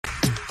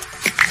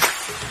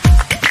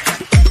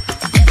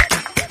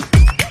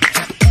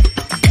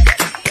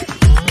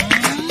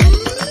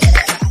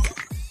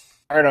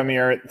right,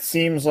 Omer, it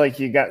seems like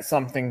you got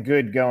something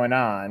good going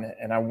on,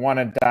 and I want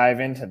to dive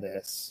into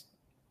this.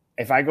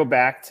 If I go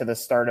back to the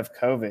start of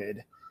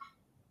COVID,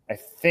 I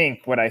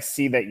think what I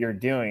see that you're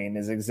doing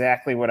is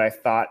exactly what I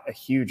thought a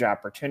huge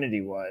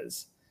opportunity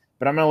was.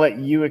 But I'm going to let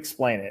you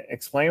explain it.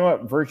 Explain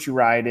what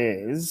VirtuRide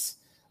is.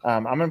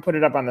 I'm going to put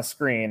it up on the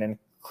screen. And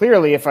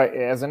clearly, if I,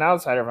 as an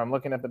outsider, if I'm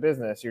looking at the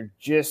business, you're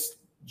just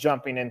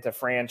jumping into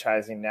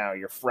franchising now.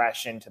 You're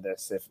fresh into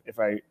this. If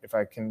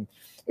I can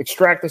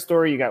extract the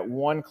story, you got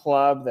one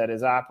club that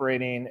is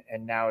operating,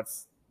 and now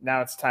it's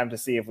time to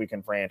see if we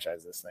can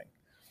franchise this thing.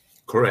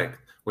 Correct.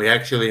 We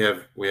actually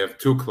have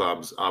two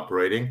clubs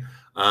operating.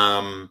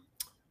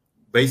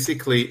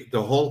 Basically,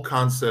 the whole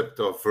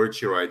concept of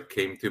VirtuRide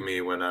came to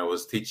me when I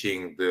was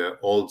teaching the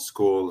old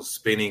school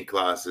spinning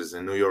classes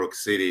in New York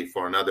City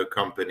for another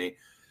company,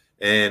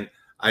 and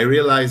I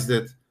realized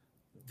that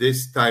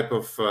this type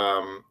of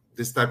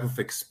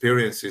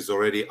experience is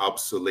already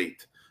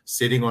obsolete.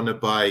 Sitting on a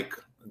bike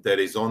that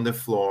is on the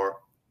floor,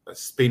 a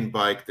spin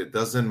bike that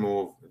doesn't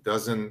move,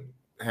 doesn't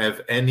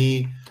have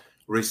any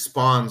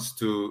response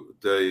to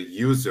the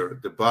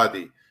user, the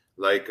body,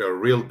 like a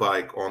real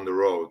bike on the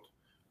road.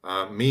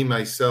 Me,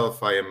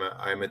 myself, I'm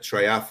a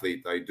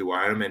triathlete. I do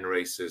Ironman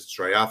races,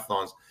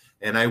 triathlons,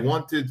 and I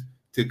wanted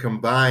to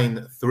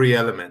combine three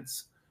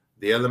elements: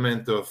 the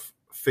element of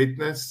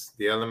fitness,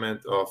 the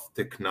element of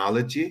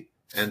technology,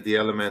 and the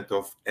element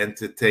of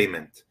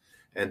entertainment.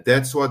 And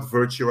that's what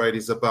VirtuRide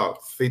is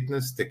about: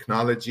 fitness,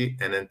 technology,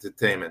 and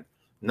entertainment.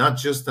 Not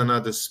just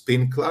another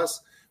spin class,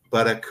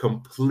 but a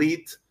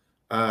complete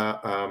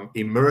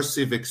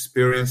immersive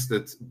experience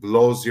that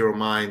blows your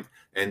mind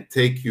and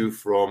take you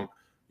from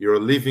your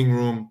living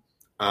room,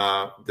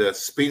 the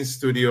spin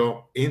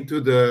studio, into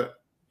the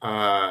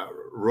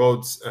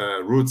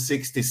Route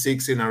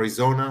 66 in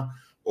Arizona,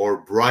 or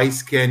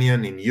Bryce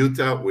Canyon in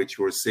Utah, which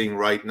we're seeing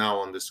right now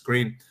on the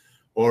screen,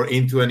 or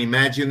into an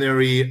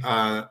imaginary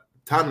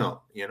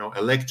tunnel,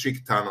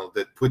 electric tunnel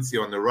that puts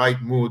you on the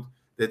right mood,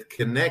 that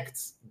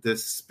connects the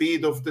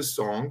speed of the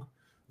song,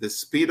 the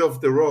speed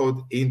of the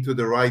road, into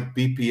the right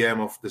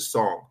BPM of the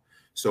song.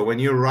 So when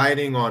you're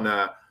riding on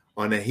a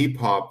hip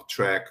hop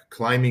track,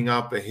 climbing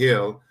up a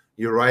hill,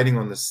 you're riding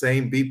on the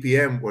same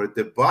BPM where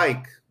the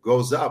bike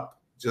goes up,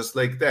 just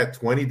like that,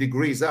 20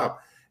 degrees up.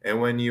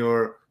 And when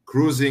you're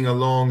cruising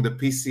along the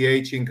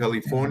PCH in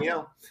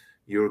California,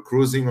 you're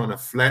cruising on a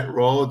flat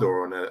road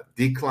or on a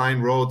decline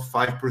road,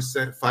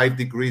 5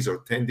 degrees or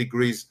 10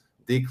 degrees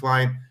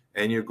decline,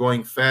 and you're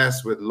going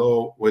fast with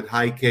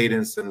high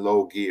cadence and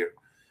low gear.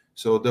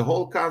 So the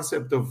whole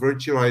concept of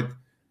VirtuRide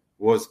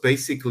was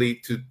basically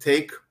to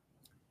take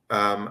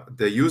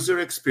the user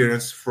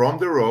experience from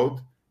the road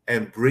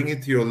and bring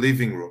it to your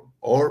living room,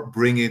 or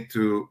bring it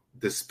to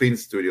the spin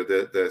studio,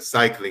 the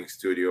cycling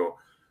studio,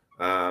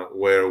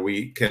 where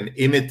we can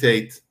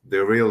imitate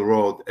the real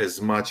road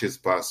as much as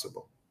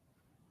possible.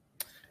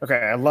 Okay,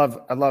 I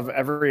love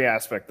every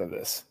aspect of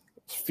this.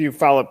 A few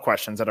follow-up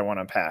questions that I want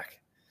to unpack.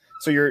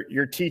 So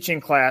you're teaching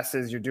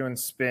classes, you're doing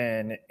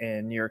spin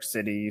in New York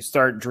City. You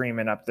start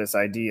dreaming up this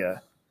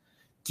idea.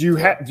 Do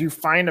you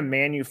find a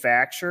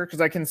manufacturer? Because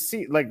I can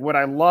see, like, what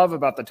I love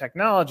about the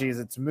technology is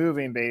it's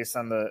moving based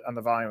on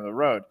the volume of the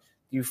road.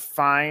 Do you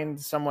find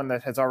someone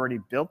that has already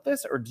built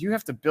this, or do you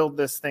have to build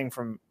this thing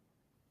from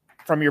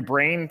your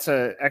brain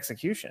to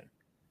execution?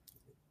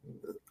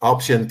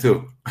 Option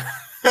 2.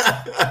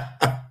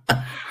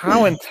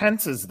 How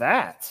intense is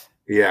that?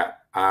 Yeah.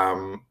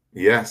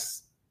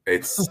 Yes.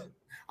 It's.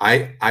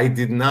 I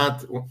did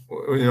not.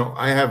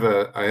 I have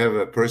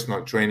a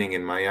personal training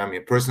in Miami,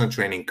 a personal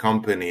training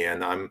company,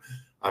 and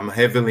I'm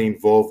heavily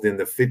involved in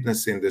the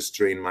fitness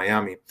industry in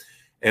Miami.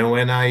 And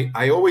when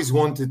I always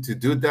wanted to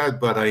do that,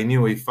 but I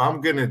knew if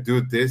I'm gonna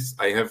do this,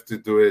 I have to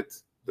do it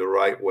the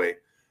right way.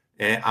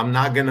 And I'm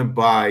not gonna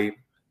buy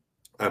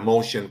a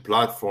motion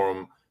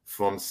platform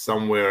from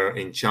somewhere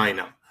in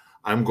China.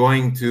 I'm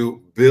going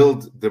to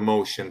build the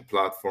motion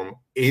platform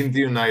in the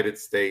United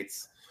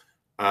States,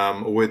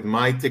 with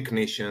my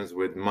technicians,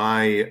 with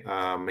my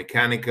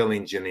mechanical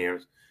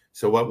engineers.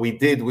 So what we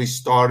did, we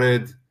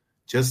started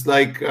just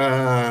like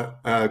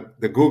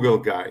the Google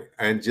guy,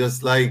 and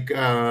just like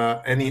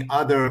a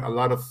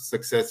lot of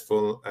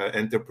successful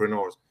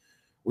entrepreneurs.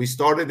 We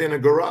started in a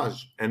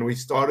garage, and we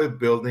started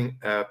building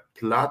a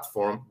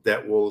platform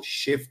that will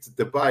shift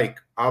the bike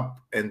up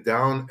and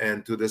down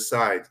and to the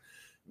side.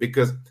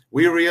 Because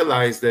we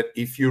realized that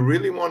if you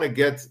really want to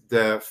get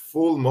the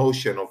full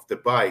motion of the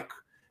bike,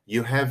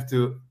 you have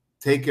to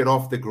take it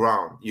off the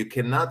ground. You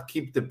cannot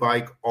keep the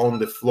bike on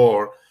the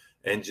floor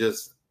and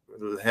just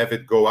have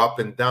it go up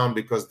and down,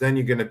 because then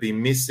you're going to be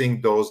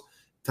missing those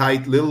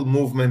tight little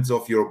movements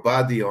of your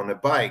body on a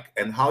bike.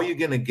 And how are you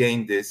going to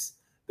gain this?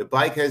 The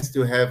bike has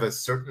to have a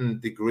certain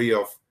degree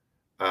of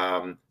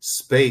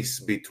space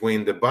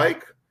between the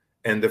bike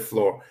and the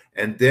floor.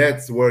 And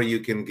that's where you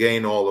can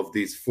gain all of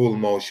these full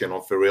motion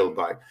of a real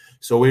bike.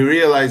 So we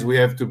realized we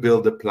have to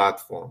build a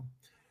platform.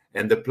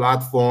 And the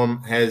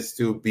platform has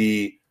to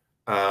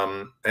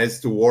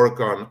work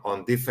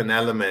on different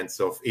elements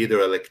of either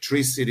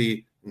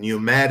electricity,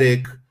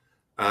 pneumatic,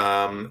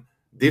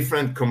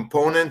 different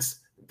components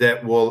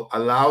that will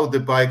allow the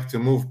bike to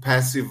move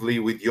passively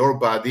with your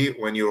body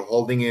when you're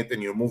holding it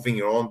and you're moving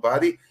your own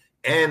body,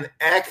 and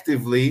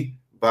actively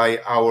by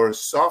our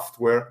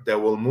software that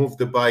will move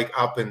the bike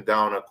up and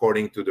down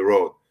according to the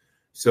road.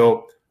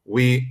 So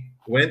we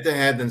went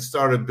ahead and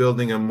started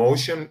building a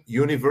motion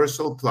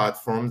universal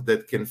platform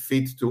that can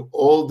fit to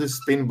all the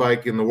spin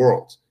bike in the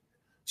world.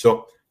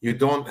 So you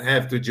don't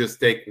have to just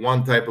take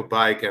one type of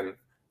bike, and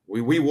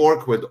we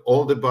work with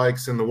all the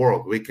bikes in the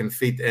world. We can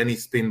fit any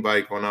spin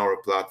bike on our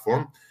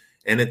platform.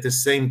 And at the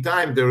same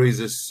time, there is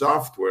a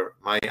software.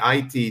 My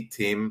IT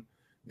team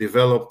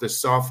developed a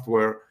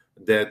software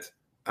that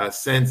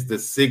sends the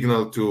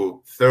signal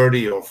to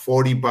 30 or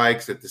 40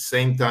 bikes at the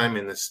same time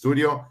in the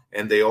studio,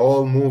 and they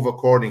all move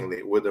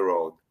accordingly with the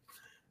road.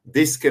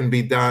 This can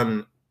be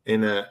done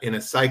in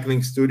a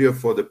cycling studio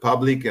for the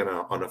public and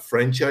on a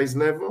franchise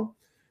level.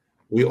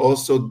 We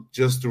also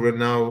just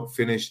now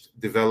finished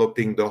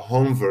developing the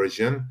home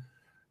version,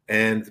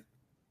 and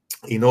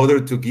in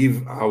order to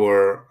give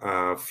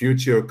our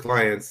future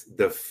clients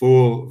the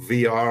full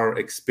VR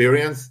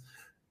experience,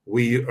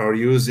 we are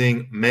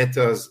using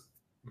Meta's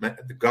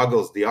the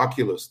goggles, the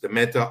Oculus, the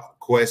Meta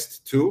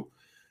Quest 2,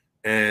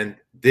 and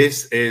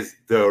this is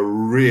the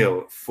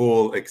real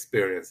full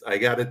experience. I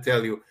got to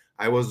tell you,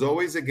 I was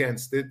always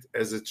against it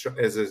as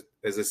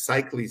a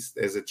cyclist,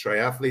 as a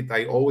triathlete.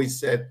 I always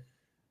said,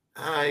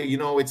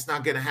 it's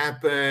not going to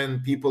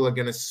happen. People are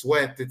going to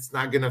sweat. It's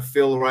not going to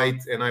feel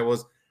right. And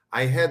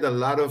I had a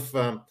lot of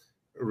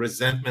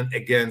resentment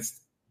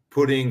against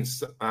putting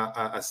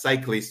a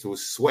cyclist who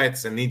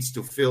sweats and needs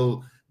to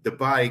feel the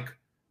bike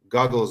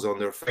goggles on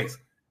their face.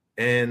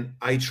 And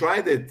I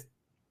tried it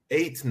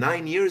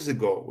 8-9 years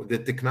ago. The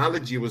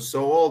technology was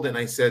so old, and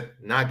I said,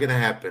 not going to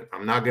happen.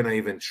 I'm not going to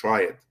even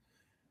try it.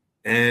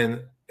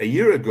 And a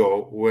year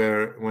ago,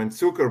 when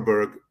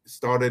Zuckerberg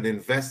started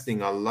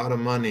investing a lot of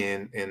money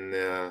in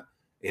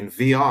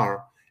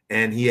VR,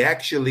 and he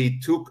actually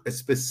took a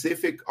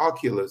specific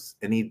Oculus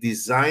and he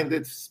designed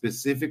it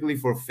specifically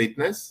for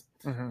fitness.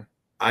 Mm-hmm.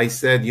 I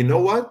said, you know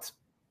what?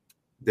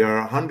 There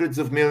are hundreds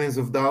of millions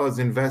of dollars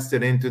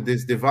invested into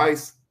this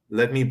device.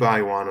 Let me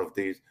buy one of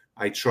these.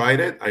 I tried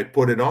it. I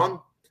put it on,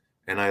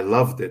 and I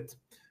loved it.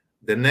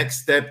 The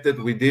next step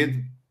that we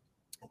did,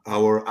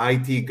 our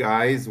IT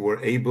guys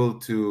were able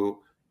to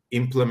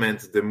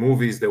implement the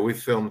movies that we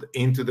filmed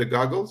into the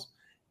goggles,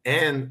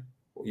 and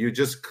you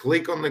just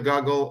click on the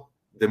goggle,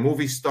 the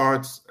movie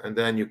starts, and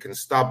then you can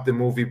stop the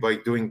movie by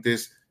doing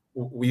this.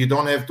 You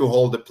don't have to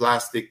hold the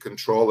plastic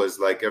controllers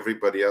like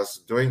everybody else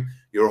is doing.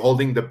 You're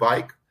holding the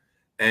bike,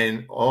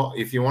 and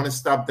if you want to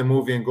stop the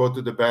movie and go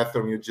to the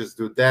bathroom, you just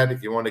do that.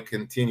 If you want to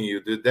continue,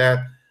 you do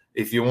that.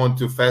 If you want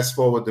to fast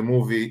forward the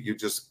movie, you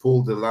just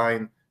pull the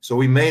line. So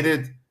we made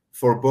it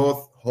for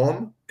both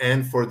home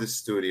and for the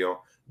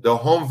studio. The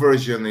home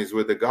version is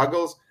with the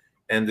goggles,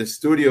 and the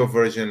studio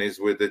version is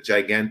with the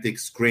gigantic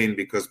screen,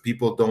 because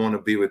people don't want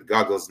to be with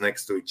goggles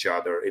next to each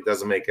other. It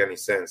doesn't make any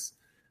sense.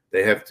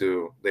 They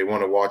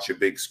want to watch a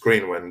big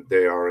screen when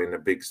they are in a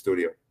big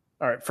studio.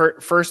 All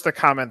right. First a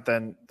comment,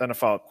 then a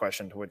follow-up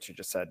question to what you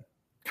just said.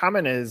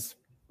 Comment is,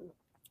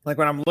 like,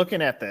 when I'm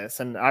looking at this,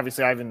 and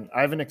obviously I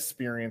haven't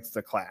experienced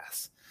the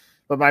class,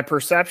 but my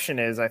perception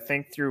is, I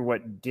think through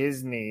what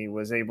Disney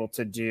was able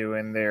to do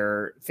in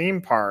their theme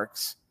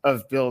parks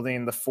of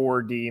building the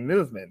 4D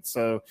movement.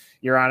 So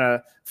you're on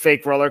a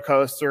fake roller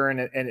coaster, and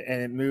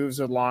it moves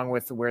along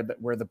with where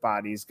the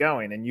body's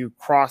going, and you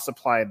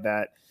cross-applied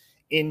that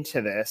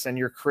into this, and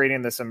you're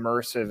creating this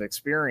immersive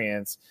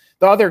experience.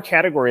 The other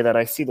category that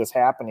I see this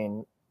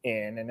happening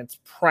in, and it's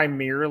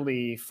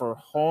primarily for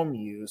home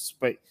use,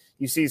 but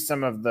you see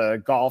some of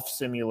the golf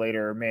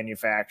simulator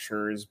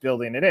manufacturers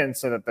building it in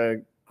so that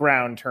the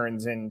ground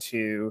turns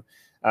into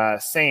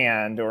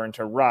sand or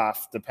into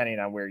rough, depending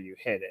on where you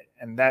hit it.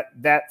 And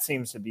that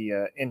seems to be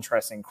an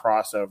interesting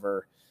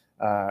crossover,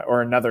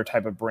 or another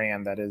type of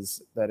brand that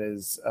is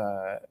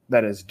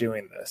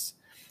doing this.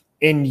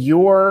 In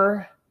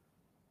your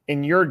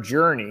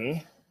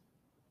journey,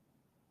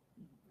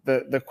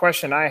 the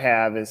question I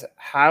have is,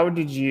 how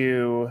did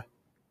you?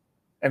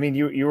 I mean,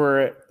 you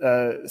were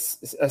a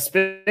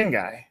spin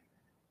guy.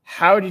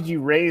 How did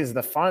you raise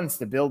the funds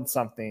to build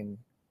something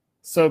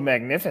so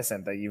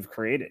magnificent that you've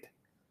created?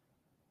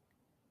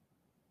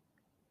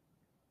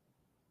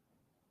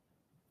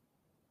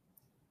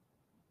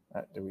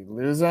 Do we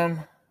lose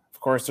them?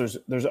 Of course,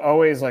 there's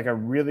always like a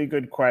really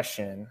good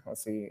question.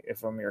 Let's see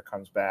if Omer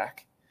comes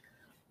back.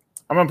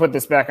 I'm going to put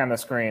this back on the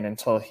screen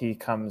until he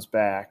comes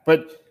back.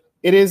 But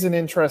it is an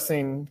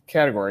interesting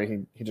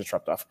category. He just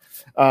dropped off.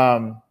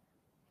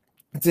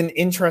 It's an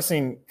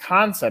interesting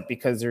concept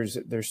because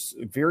there's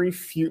very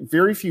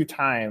few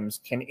times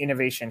can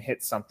innovation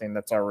hit something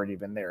that's already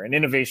been there. And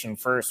innovation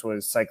first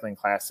was cycling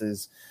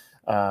classes,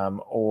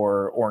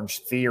 or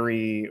Orange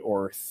Theory,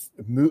 or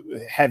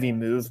heavy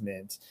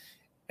movement.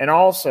 And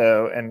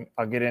also, and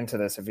I'll get into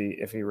this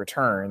if he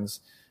returns,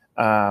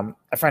 I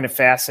find it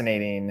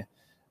fascinating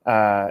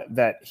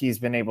that he's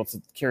been able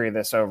to carry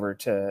this over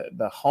to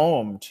the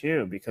home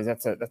too, because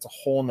that's a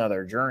whole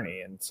nother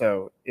journey. And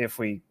so if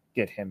we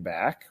get him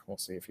back, we'll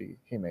see if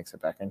he makes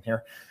it back in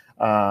here.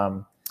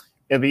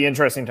 It'll be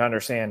interesting to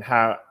understand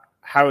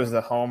how is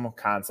the home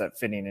concept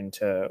fitting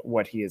into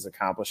what he is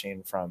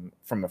accomplishing from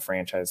a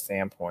franchise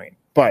standpoint.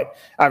 But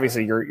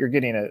obviously you're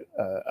getting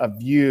a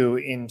view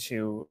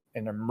into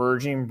an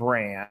emerging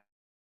brand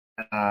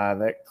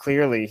that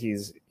clearly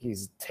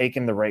he's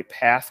taken the right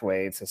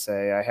pathway to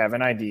say, I have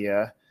an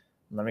idea,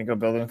 let me go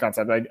build a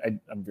concept.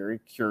 I'm very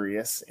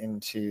curious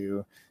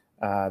into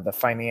the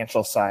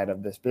financial side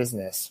of this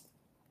business.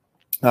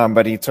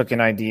 But he took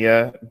an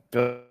idea,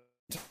 built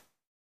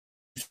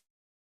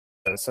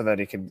so that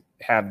he could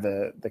have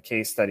the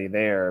case study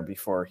there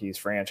before he's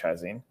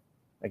franchising.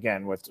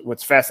 Again,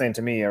 what's fascinating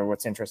to me, or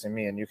what's interesting to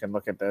me, and you can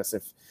look at this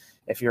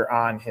if you're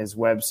on his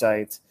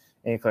website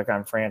and you click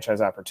on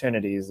franchise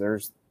opportunities,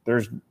 there's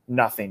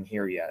nothing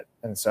here yet.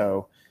 And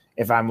so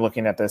if I'm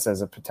looking at this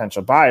as a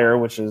potential buyer,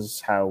 which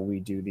is how we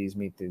do these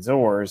Meet the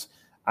Ors,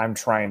 I'm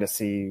trying to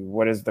see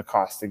what is the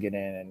cost to get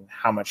in and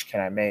how much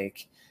can I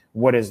make?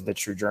 What is the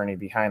true journey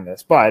behind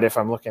this? But if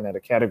I'm looking at a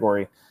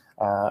category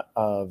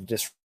of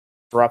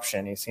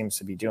disruption, he seems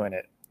to be doing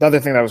it. The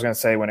other thing that I was going to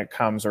say when it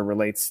comes or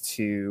relates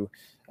to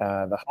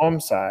the home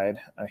side,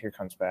 here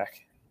comes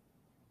back.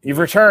 You've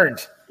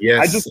returned.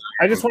 Yes.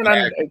 I just went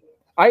on.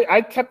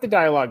 I kept the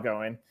dialogue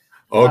going.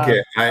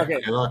 Okay. Okay.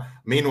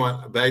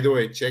 Meanwhile, by the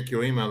way, check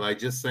your email. I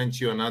just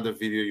sent you another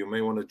video. You may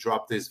want to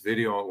drop this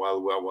video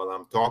while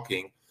I'm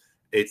talking.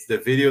 It's the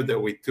video that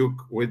we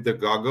took with the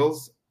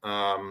goggles.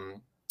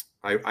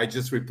 I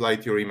just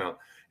replied to your email.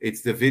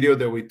 It's the video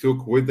that we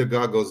took with the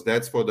goggles.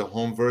 That's for the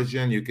home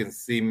version. You can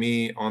see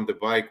me on the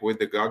bike with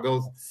the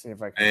goggles. Let's see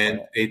if I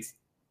can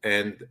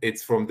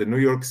it's from the New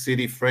York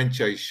City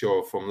franchise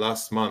show from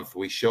last month.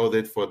 We showed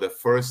it for the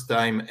first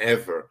time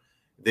ever.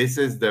 This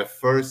is the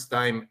first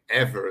time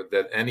ever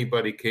that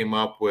anybody came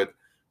up with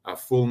a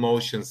full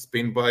motion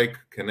spin bike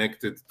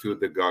connected to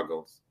the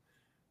goggles.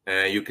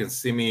 You can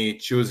see me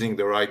choosing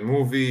the right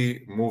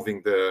movie,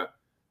 moving the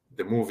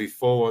movie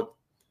forward.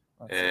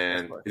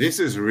 And this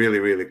is really,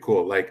 really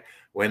cool. Like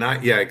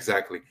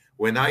exactly.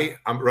 When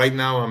I'm right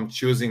now, I'm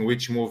choosing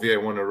which movie I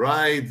want to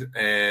ride,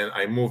 and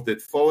I moved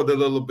it forward a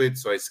little bit.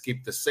 So I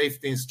skipped the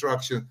safety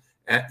instruction.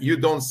 And you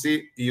can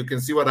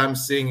see what I'm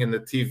seeing in the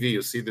TV.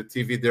 You see the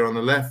TV there on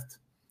the left?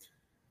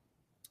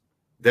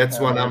 That's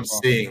what I'm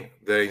seeing,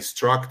 the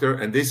instructor.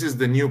 And this is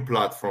the new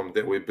platform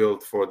that we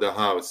built for the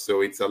house.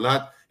 So it's a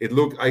lot.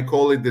 I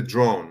call it the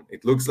drone.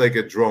 It looks like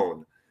a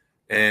drone.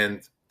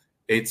 And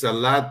it's a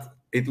lot.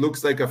 It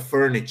looks like a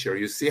furniture.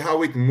 You see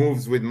how it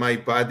moves with my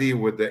body,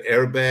 with the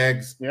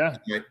airbags? Yeah.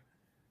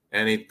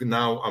 And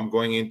now I'm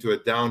going into a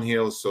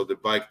downhill, so the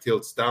bike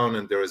tilts down,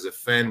 and there is a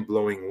fan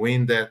blowing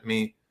wind at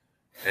me.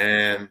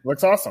 And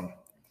looks awesome.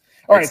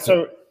 All right,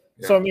 so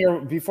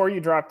Amir, before you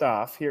dropped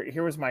off,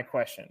 here was my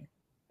question,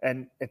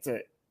 and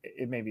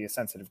it may be a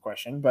sensitive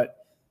question, but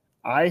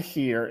I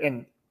hear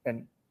and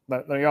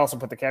let me also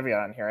put the caveat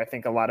on here. I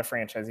think a lot of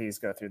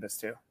franchisees go through this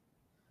too.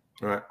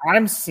 Right.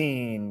 I'm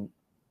seeing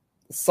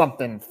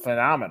something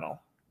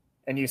phenomenal,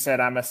 and you said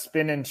I'm a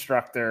spin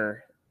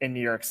instructor in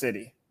New York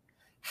City.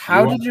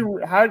 You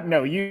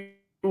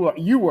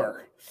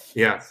were.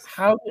 Yes.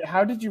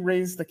 How did you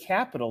raise the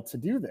capital to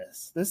do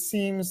this? This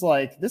seems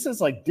like this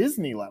is like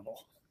Disney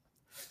level.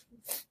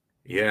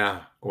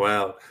 Yeah,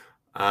 well,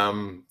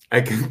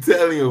 I can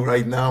tell you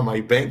right now,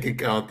 my bank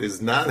account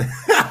is not.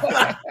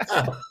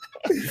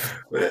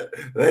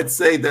 Let's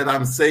say that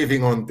I'm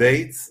saving on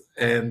dates,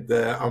 and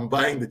I'm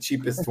buying the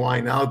cheapest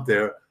wine out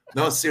there.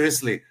 No,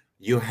 seriously,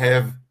 you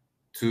have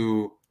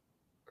to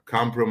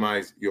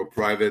compromise your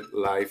private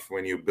life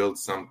when you build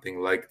something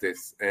like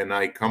this. And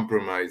I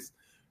compromised.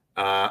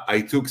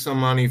 I took some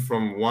money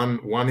from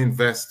one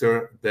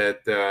investor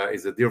that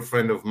is a dear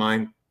friend of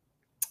mine.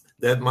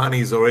 That money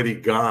is already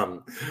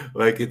gone.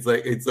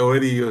 It's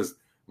already used.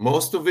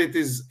 Most of it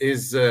is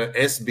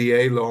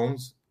SBA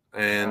loans.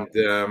 And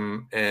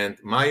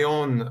my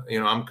own,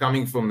 I'm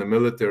coming from the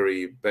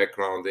military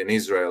background in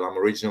Israel. I'm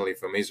originally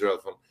from Israel.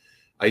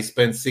 I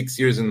spent 6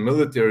 years in the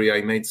military.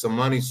 I made some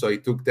money, so I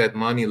took that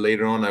money.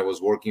 Later on, I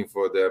was working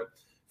for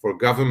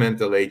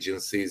governmental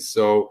agencies.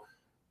 So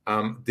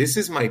this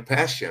is my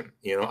passion.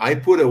 I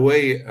put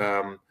away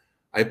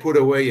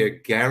a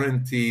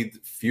guaranteed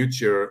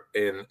future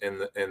in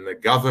the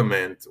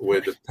government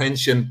with a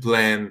pension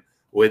plan,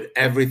 with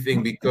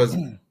everything, because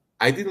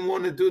I didn't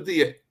want to do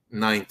the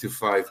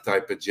 9-to-5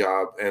 type of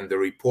job and the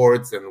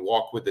reports and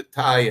walk with the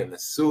tie and the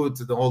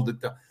suit and all the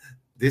time.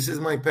 This is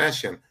my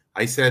passion.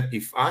 I said,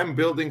 if I'm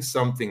building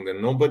something that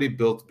nobody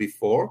built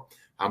before,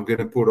 I'm going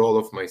to put all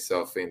of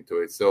myself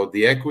into it. So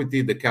the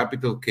equity, the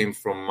capital came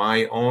from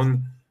my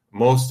own,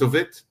 most of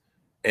it.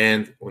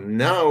 And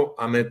now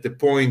I'm at the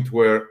point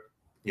where,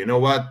 you know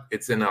what,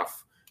 it's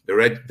enough.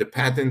 The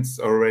patents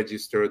are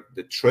registered.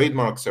 The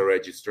trademarks are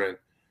registered.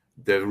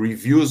 The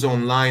reviews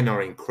online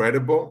are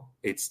incredible.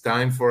 It's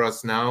time for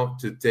us now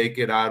to take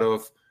it out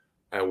of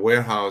a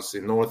warehouse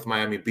in North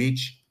Miami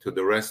Beach to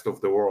the rest of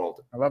the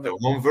world. I love it. The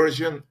home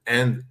version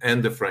and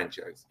the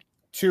franchise.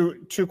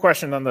 Two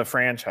questions on the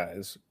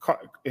franchise.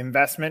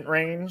 Investment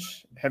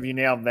range, have you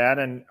nailed that?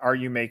 And are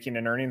you making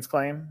an earnings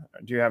claim?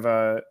 Do you have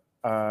a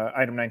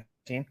item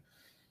 19?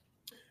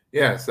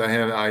 Yes, I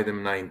have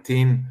item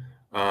 19.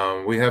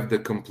 We have the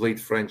complete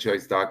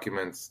franchise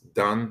documents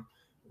done.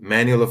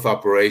 Manual of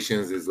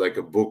operations is like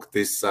a book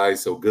this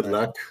size, so good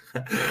luck.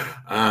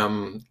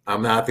 I'm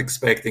not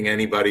expecting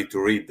anybody to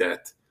read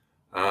that.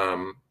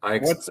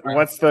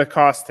 What's the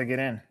cost to get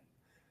in?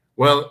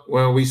 Well,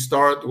 we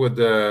start with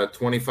the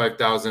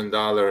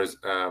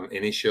 $25,000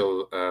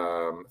 initial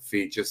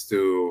fee just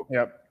to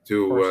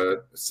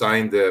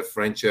sign the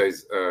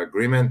franchise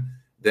agreement.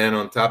 Then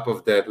on top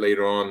of that,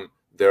 later on,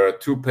 there are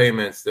two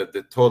payments that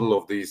the total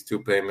of these two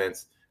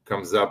payments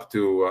comes up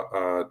to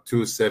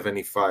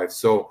 $275.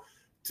 So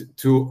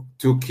to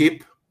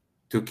keep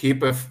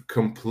a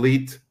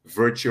complete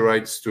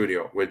VirtuRide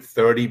studio with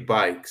 30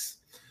 bikes,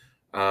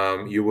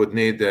 you would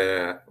need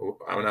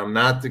I'm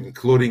not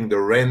including the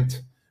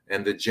rent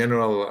and the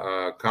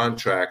general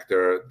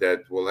contractor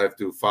that will have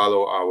to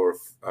follow our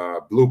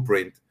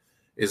blueprint,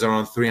 is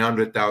around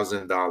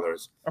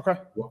 $300,000. Okay.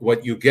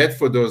 What you get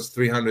for those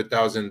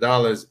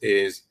 $300,000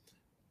 is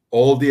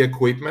all the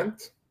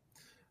equipment,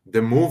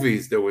 the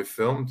movies that we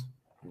filmed,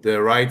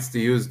 the rights to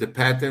use the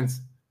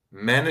patents,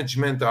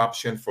 management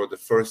option for the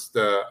first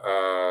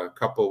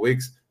couple of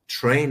weeks,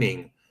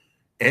 training,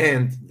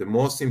 and the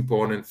most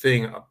important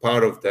thing, a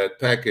part of that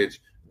package,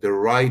 the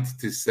right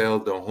to sell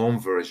the home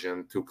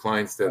version to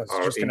clients that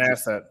are just going to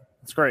ask that.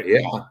 That's great.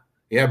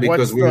 Yeah,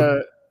 because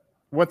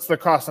what's the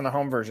cost on the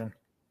home version?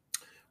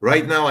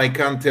 Right now, I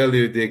can't tell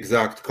you the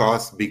exact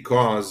cost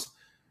because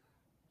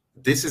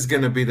this is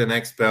going to be the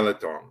next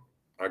Peloton,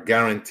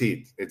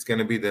 guaranteed. It's going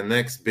to be the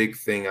next big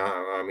thing.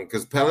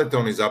 Because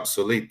Peloton is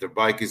obsolete. The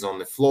bike is on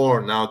the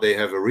floor. Now they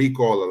have a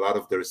recall. A lot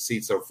of their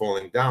seats are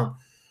falling down.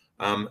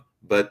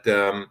 But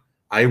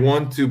I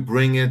want to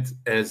bring it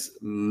as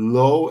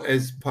low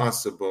as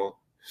possible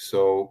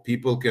so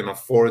people can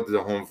afford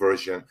the home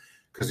version.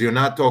 Because you're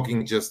not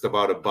talking just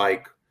about a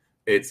bike.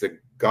 It's a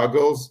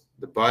goggles,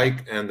 the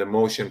bike, and the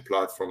motion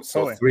platform.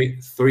 So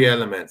three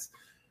elements.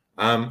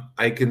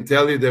 I can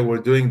tell you that we're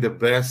doing the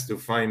best to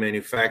find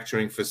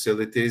manufacturing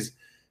facilities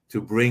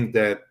to bring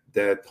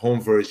that home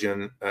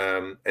version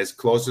as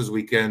close as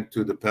we can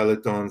to the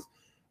Peloton's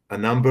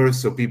number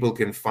so people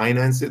can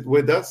finance it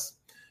with us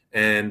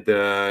and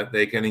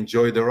they can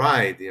enjoy the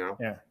ride,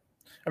 Yeah.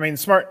 I mean,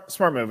 smart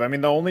move. I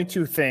mean, the only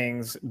two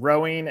things,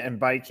 rowing and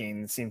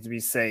biking, seem to be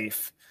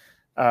safe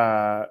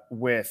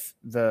with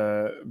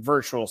the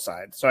virtual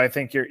side. So I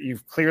think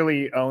you've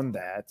clearly owned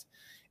that.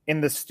 In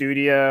the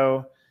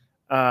studio,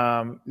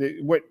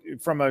 what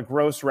from a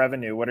gross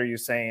revenue, what are you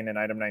saying in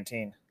item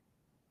 19?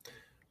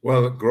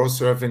 Well,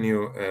 gross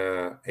revenue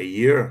a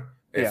year.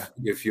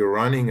 If you're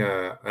running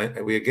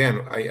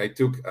I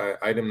took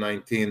item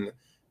 19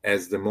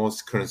 as the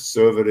most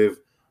conservative,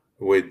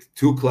 with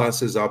 2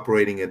 classes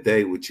operating a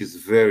day, which is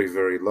very,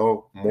 very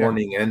low,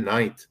 morning and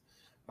night.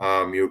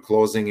 You're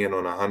closing in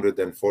on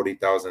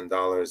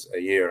 $140,000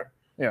 a year.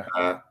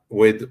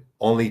 With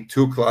only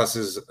 2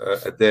 classes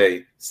a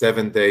day,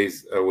 7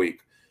 days a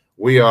week.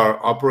 We are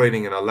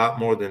operating in a lot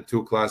more than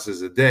 2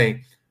 classes a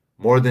day.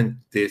 More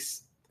than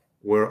this,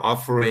 we're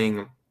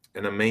offering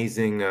an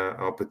amazing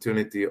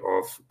opportunity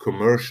of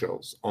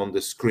commercials on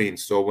the screen.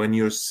 So when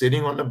you're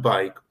sitting on a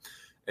bike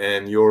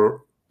and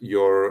your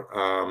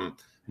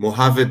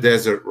Mojave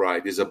Desert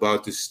ride is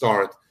about to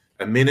start,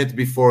 a minute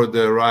before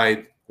the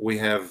ride, we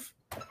have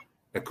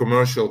a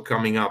commercial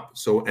coming up.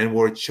 And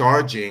we're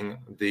charging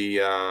the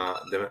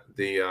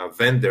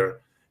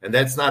vendor, and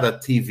that's not a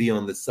TV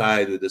on the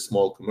side with a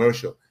small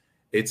commercial.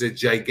 It's a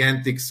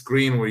gigantic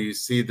screen where you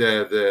see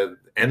the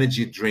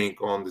energy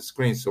drink on the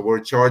screen. So we're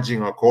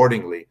charging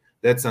accordingly.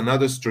 That's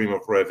another stream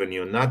of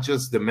revenue, not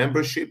just the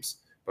memberships,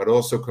 but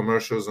also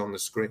commercials on the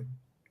screen.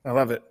 I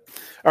love it.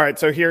 All right.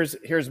 So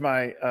here's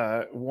my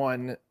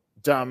one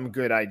dumb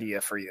good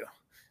idea for you.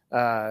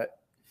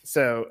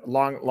 So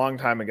long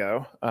time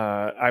ago,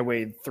 I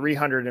weighed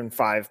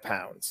 305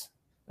 pounds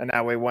and now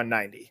I weigh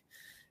 190.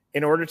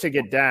 In order to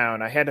get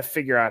down, I had to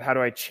figure out how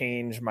do I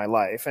change my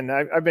life. And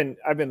I've been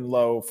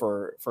low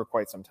for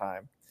quite some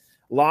time.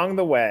 Along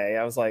the way,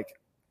 I was like,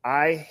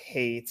 I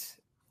hate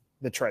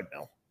the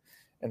treadmill.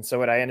 And so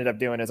what I ended up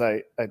doing is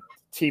a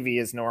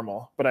TV is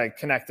normal, but I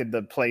connected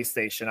the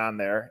PlayStation on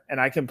there and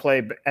I can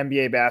play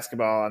NBA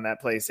basketball on that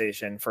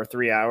PlayStation for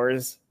 3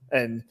 hours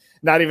and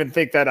not even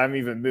think that I'm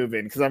even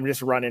moving because I'm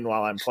just running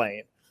while I'm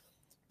playing.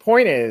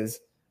 Point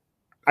is,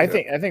 I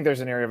think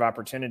there's an area of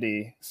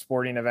opportunity,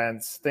 sporting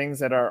events, things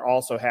that are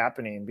also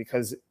happening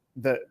because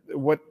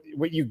what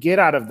you get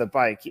out of the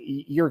bike,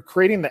 you're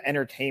creating the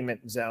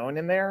entertainment zone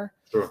in there.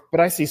 Sure. But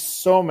I see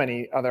so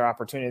many other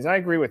opportunities. I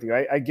agree with you.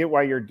 I get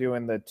why you're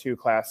doing the 2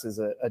 classes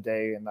a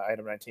day in the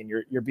item 19.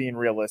 You're being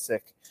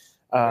realistic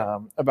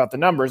about the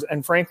numbers,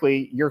 and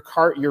frankly,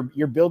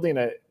 you're building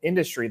an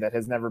industry that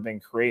has never been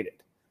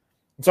created.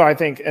 So I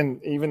think,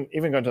 and even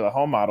going to the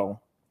home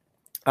model,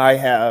 I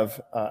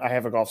have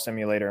a golf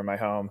simulator in my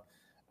home.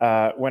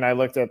 When I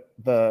looked at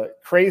the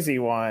crazy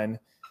one,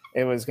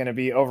 it was going to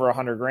be over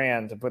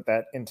 $100,000 to put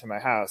that into my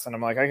house, and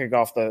I'm like, I could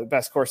golf the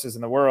best courses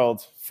in the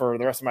world for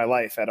the rest of my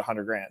life at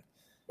 $100,000.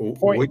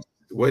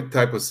 What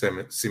type of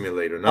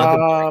simulator?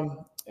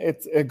 Not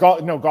It's a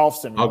golf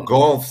simulator. a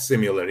golf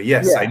simulator.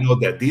 Yes, I know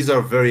that. These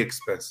are very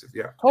expensive.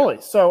 Yeah.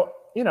 Totally. So,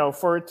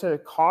 for it to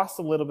cost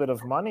a little bit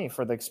of money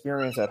for the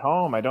experience at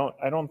home, I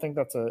don't think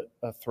that's a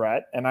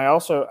threat. And I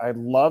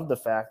love the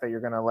fact that you're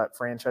going to let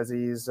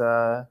franchisees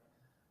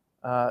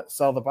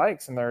sell the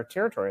bikes in their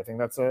territory. I think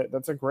that's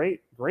a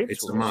great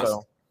It's tool. a must.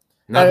 So,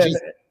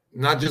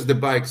 not just the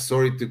bikes,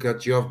 sorry to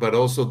cut you off, but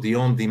also the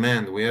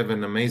on-demand. We have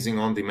an amazing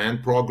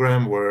on-demand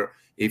program where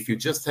if you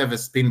just have a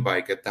spin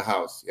bike at the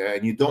house,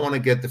 and you don't want to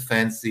get the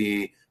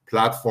fancy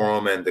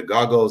platform and the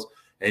goggles,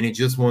 and you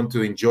just want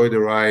to enjoy the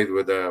ride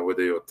with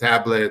your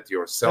tablet,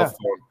 your cell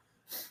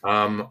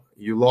phone,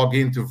 you log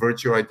into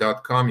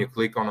VirtuRide.com, you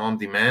click on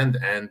demand,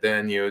 and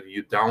then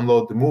you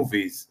download the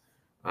movies.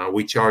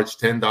 We charge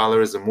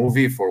 $10 a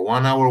movie for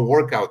 1 hour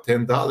workout,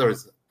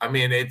 $10. I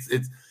mean,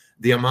 it's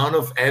the amount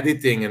of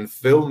editing and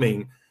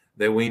filming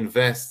that we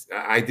invest.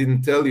 I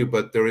didn't tell you,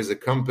 but there is a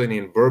company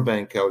in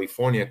Burbank,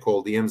 California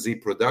called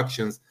EMZ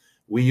Productions.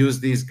 We use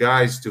these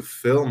guys to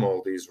film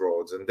all these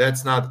roads, and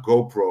that's not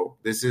GoPro.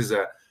 This is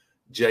a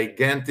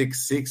gigantic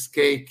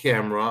 6K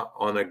camera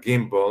on a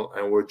gimbal,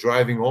 and we're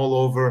driving all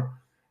over,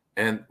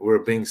 and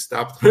we're being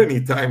stopped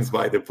many times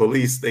by the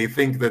police. They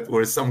think that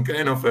we're some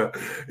kind of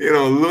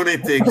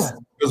lunatics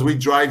because we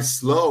drive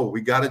slow.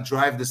 We got to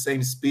drive the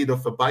same speed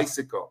of a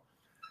bicycle.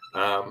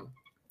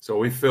 So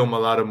we film a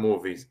lot of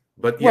movies,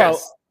 but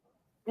yes.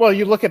 Well,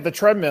 you look at the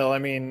treadmill. I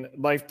mean,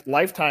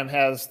 Lifetime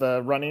has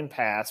the running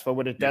pass, but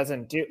what it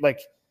doesn't do, like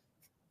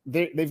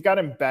they've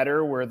gotten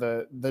better where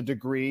the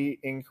degree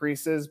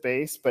increases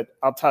base. But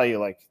I'll tell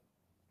you,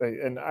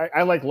 and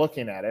I like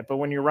looking at it, but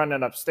when you're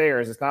running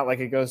upstairs, it's not like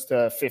it goes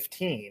to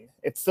 15.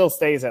 It still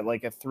stays at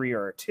like a 3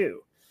 or a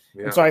 2.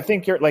 Yeah. And so I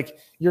think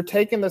you're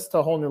taking this to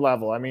a whole new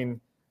level. I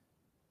mean,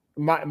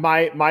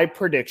 my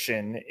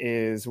prediction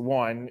is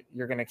 1,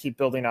 you're going to keep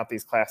building out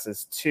these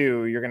classes.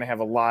 2, you're going to have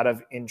a lot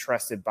of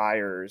interested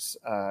buyers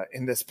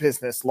in this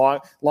business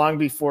long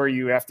before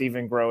you have to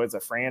even grow as a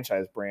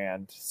franchise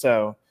brand.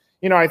 So,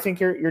 I think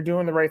you're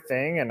doing the right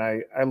thing, and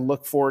I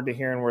look forward to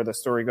hearing where the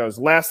story goes.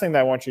 Last thing that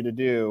I want you to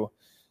do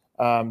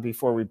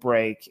before we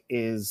break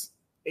is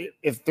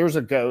if there's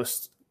a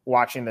ghost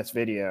watching this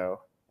video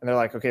and they're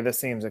like, okay, this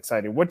seems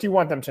exciting. What do you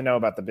want them to know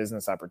about the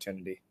business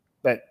opportunity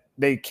that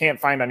they can't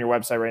find on your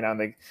website right now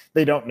and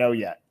they don't know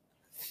yet?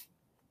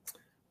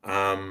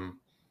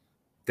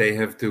 They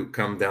have to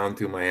come down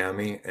to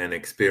Miami and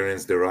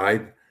experience the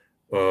ride,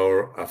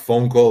 or a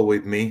phone call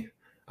with me.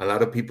 A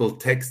lot of people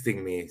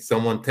texting me.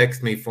 Someone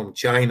texted me from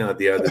China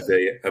the other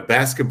day, a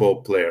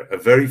basketball player, a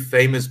very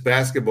famous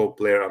basketball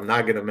player. I'm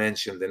not going to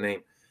mention the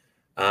name.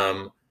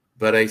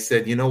 But I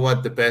said, you know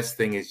what? The best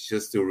thing is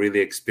just to really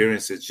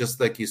experience it.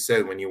 Just like you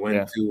said, when you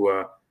went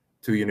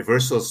to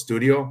Universal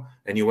Studio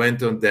and you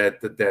went on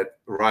that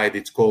ride,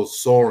 it's called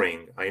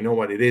Soaring. I know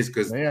what it is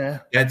because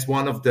that's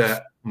one of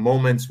the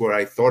moments where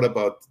I thought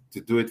about to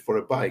do it for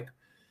a bike.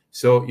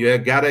 So you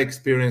got to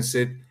experience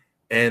it.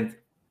 And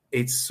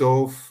it's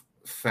so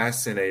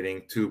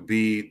fascinating to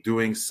be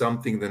doing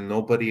something that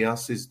nobody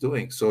else is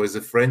doing. So as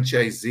a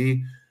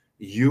franchisee,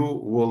 you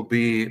will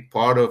be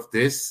part of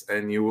this,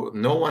 and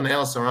no one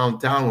else around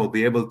town will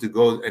be able to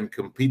go and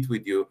compete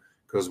with you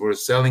because we're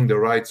selling the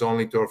rights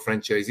only to our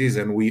franchisees,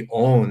 and we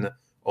own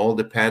all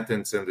the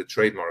patents and the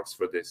trademarks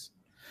for this.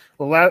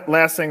 Well,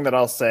 last thing that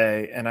I'll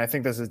say, and I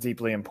think this is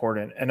deeply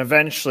important, and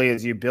eventually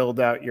as you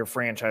build out your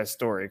franchise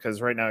story,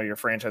 because right now your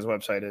franchise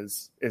website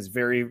is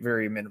very,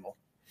 very minimal.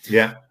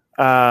 Yeah.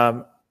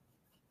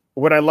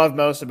 What I love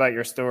most about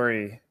your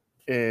story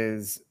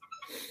is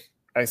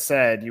I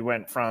said you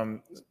went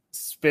from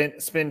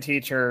spin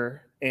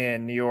teacher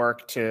in New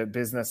York to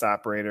business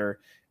operator,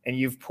 and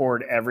you've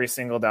poured every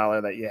single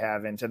dollar that you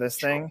have into this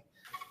thing.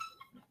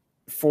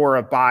 For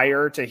a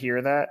buyer to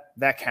hear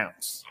that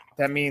counts.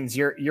 That means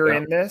you're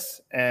in this,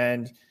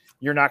 and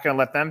you're not going to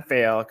let them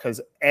fail,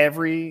 because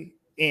every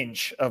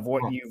inch of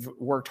what you've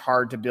worked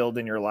hard to build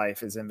in your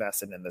life is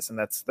invested in this, and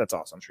that's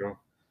awesome. True.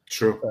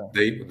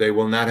 They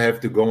will not have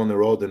to go on the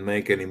road and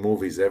make any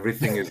movies.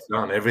 Everything is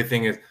done.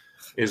 Everything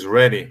is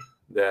ready.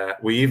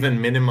 We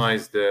even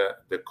minimize the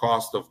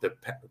cost of the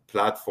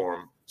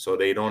platform, so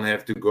they don't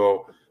have to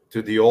go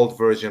to the old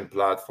version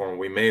platform.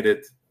 We made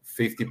it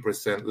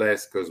 50%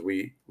 less because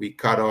we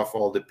cut off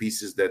all the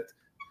pieces that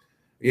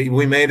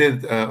we made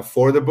it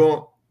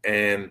affordable,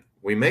 and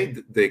we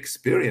made the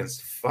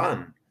experience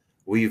fun.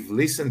 We've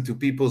listened to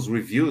people's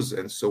reviews,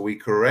 and so we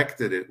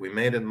corrected it. We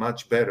made it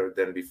much better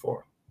than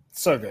before.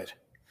 So good.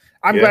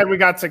 I'm glad we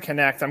got to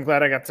connect. I'm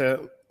glad I got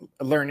to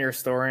learn your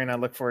story, and I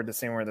look forward to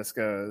seeing where this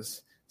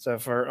goes. So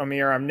for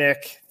Omer, I'm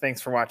Nick. Thanks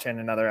for watching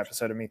another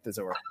episode of Meet the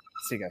Zor.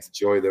 See you guys.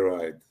 Enjoy the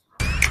ride.